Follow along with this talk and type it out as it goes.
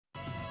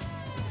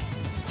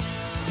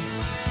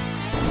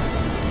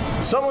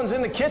Someone's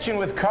in the kitchen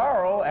with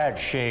Carl at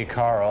Chez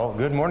Carl.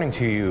 Good morning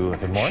to you,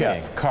 Good morning.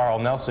 Chef Carl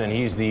Nelson.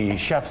 He's the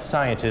chef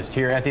scientist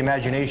here at the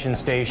Imagination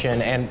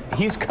Station, and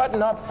he's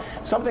cutting up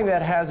something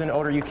that has an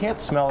odor. You can't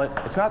smell it.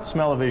 It's not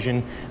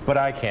smell-o-vision, but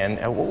I can.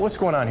 What's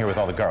going on here with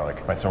all the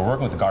garlic? Right, so we're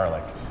working with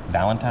garlic.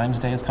 Valentine's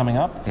Day is coming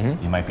up.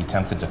 You might be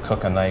tempted to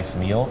cook a nice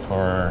meal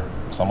for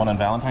someone on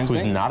Valentine's Day.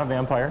 Who's not a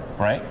vampire?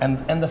 Right,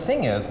 and the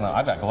thing is, now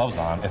I've got gloves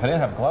on. If I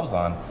didn't have gloves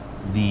on,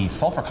 the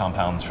sulfur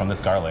compounds from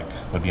this garlic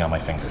would be on my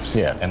fingers.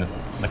 Yeah. And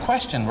the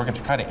question we're going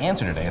to try to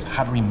answer today is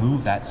how to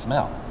remove that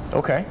smell.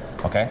 Okay.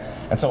 Okay,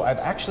 and so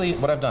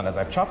what I've done is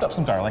I've chopped up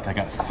some garlic. I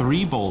got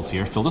 3 bowls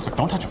here. Fill this.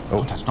 Don't touch them.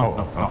 Don't touch.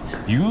 No.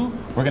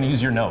 We're going to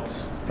use your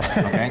nose.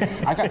 Okay.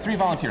 I've got 3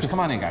 volunteers. Come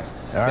on in, guys.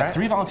 I've got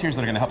 3 volunteers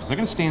that are going to help us. They're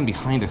going to stand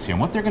behind us here.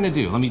 And what they're going to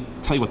do, let me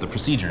tell you what the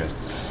procedure is.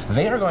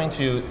 They are going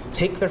to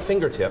take their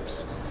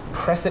fingertips,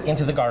 press it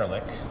into the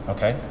garlic.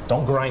 Okay.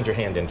 Don't grind your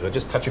hand into it.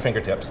 Just touch your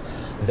fingertips.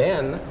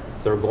 Then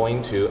they're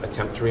going to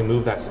attempt to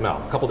remove that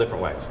smell a couple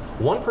different ways.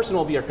 One person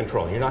will be our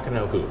control. You're not going to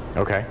know who.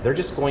 Okay. They're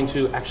just going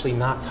to actually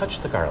not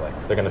touch the garlic.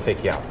 They're going to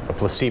fake you out. A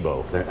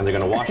placebo. And they're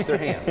going to wash their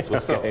hands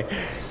with soap.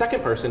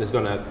 Second person is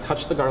going to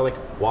touch the garlic,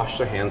 wash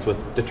their hands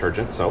with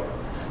detergent, soap.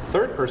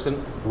 Third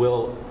person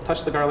will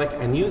touch the garlic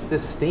and use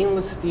this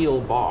stainless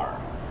steel bar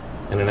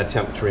in an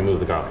attempt to remove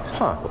the garlic.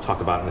 We'll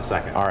talk about it in a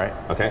second. All right.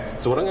 Okay,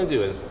 so what I'm going to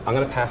do is I'm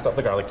going to pass up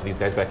the garlic to these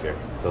guys back here.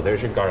 So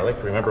there's your garlic.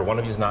 Remember, one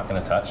of you is not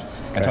going to touch.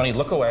 Okay. And Tony,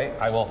 look away.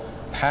 I will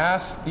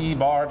pass the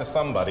bar to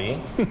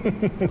somebody.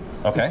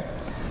 Okay.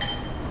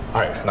 All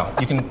right, now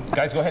you can,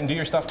 guys, go ahead and do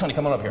your stuff. Tony,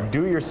 come on up here.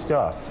 Do your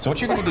stuff. So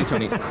what you're going to do,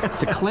 Tony,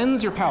 to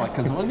cleanse your palate,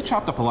 because we've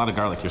chopped up a lot of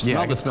garlic here.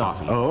 Smell this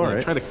coffee. Oh, all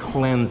right. Try to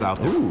cleanse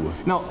out there. Ooh.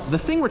 Now, the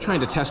thing we're trying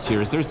to test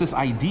here is there's this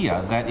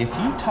idea that if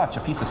you touch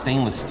a piece of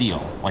stainless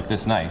steel, like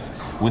this knife,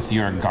 with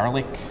your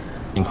garlic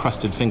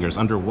encrusted fingers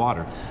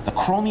underwater, the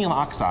chromium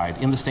oxide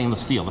in the stainless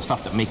steel, the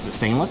stuff that makes it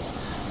stainless,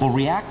 will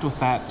react with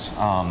that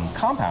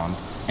compound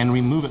and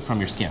remove it from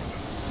your skin.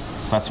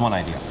 So that's one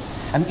idea.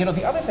 And you know,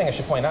 the other thing I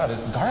should point out is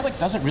garlic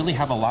doesn't really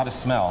have a lot of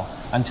smell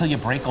until you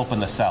break open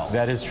the cells.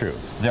 That is true.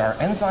 There are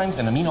enzymes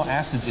and amino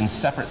acids in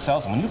separate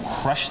cells, and when you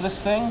crush this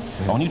thing,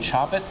 and when you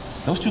chop it,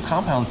 those 2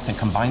 compounds can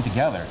combine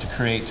together to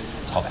create,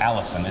 it's called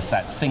allicin. It's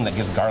that thing that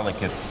gives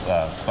garlic its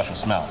special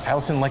smell.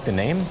 Allicin, like the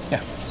name?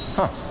 Yeah.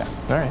 Huh. Yeah.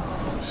 All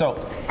right. So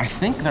I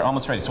think they're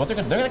almost ready. So what they're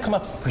going to come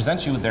up,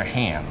 present you with their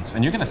hands,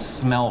 and you're going to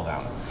smell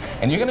them,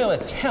 and you're going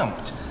to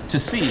attempt to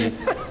see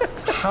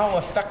how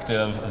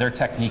effective their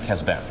technique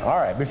has been. All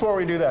right, before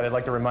we do that, I'd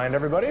like to remind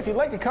everybody, if you'd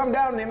like to come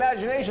down to the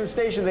Imagination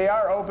Station, they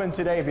are open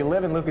today. If you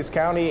live in Lucas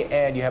County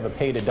and you have a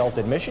paid adult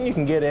admission, you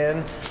can get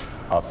in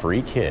a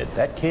free kid.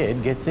 That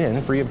kid gets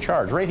in free of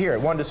charge, right here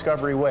at One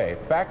Discovery Way.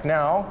 Back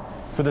now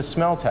for the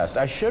smell test.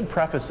 I should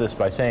preface this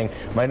by saying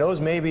my nose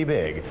may be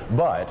big,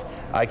 but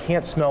I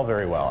can't smell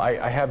very well.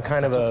 I have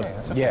kind of a,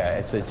 that's okay. Yeah,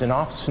 it's an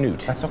off snoot.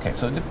 That's okay,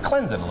 so to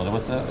cleanse it a little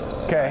with the...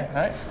 Okay.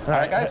 All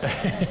right, guys.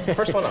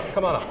 First one up,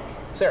 come on up.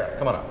 Sarah,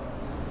 come on up.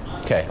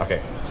 Okay.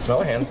 Okay, smell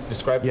your hands.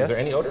 Describe, Yes. Is there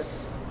any odor?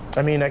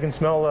 I mean, I can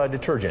smell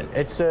detergent.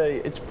 It's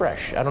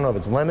fresh. I don't know if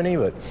it's lemony,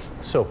 but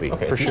soapy,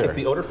 okay, for sure. It's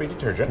the odor-free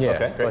detergent. Yeah,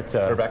 okay, great.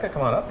 but, Rebecca,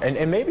 come on up.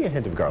 And maybe a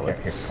hint of garlic.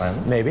 Here,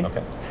 cleanse. Maybe.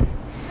 Okay.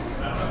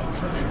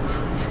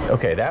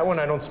 Okay, that one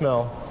I don't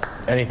smell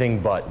anything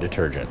but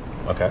detergent.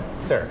 Okay.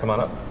 Sarah, come on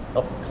up.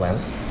 Oh,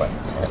 cleanse.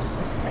 Cleanse. Okay.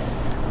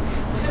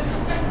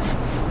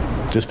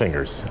 Just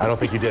fingers. I don't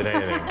think you did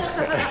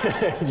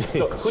anything.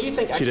 So who do you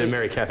think actually... She didn't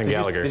marry Kathy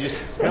Gallagher. Did you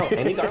smell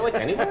any garlic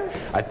anywhere?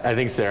 I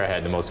think Sarah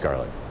had the most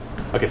garlic.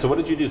 Okay, so what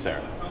did you do,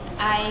 Sarah?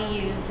 I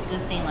used the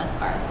stainless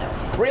bar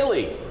soap.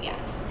 Really? Yeah.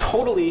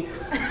 Totally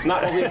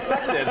not what we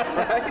expected,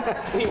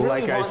 right? We really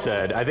Like I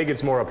said, I think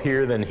it's more up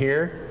here than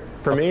here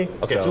for me.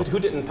 Okay, so who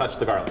didn't touch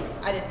the garlic?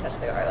 I didn't touch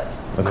the garlic.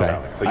 Okay.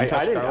 Garlic. So you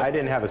touched garlic? I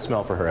didn't have a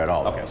smell for her at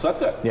all. Okay, so that's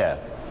good. Yeah.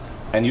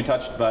 And you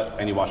touched,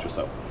 and you washed with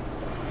soap.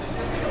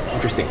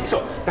 Interesting.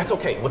 So that's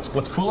okay.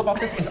 What's cool about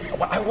this is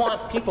what I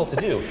want people to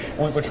do.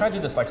 We're trying to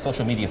do this like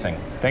social media thing.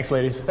 Thanks,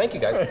 ladies. Thank you,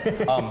 guys.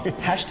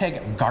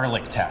 Hashtag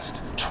garlic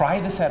test. Try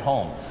this at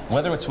home.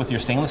 Whether it's with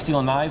your stainless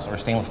steel knives or a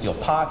stainless steel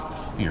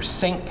pot or your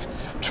sink,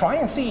 try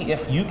and see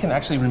if you can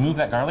actually remove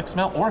that garlic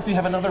smell or if you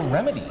have another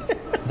remedy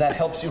that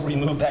helps you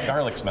remove that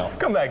garlic smell.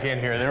 Come back in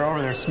here. They're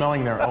over there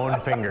smelling their own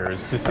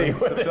fingers to see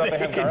what they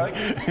have garlic.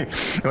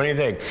 What do you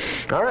think?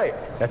 All right,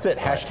 that's it.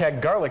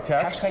 Hashtag garlic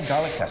test. Hashtag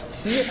garlic test.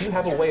 See if you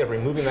have a way of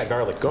removing that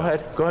garlic smell.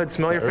 Go ahead,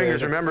 smell your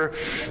fingers. Remember,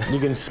 you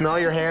can smell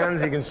your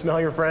hands, you can smell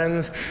your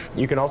friends,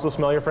 you can also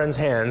smell your friends'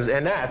 hands,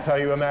 and that's how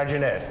you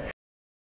imagine it.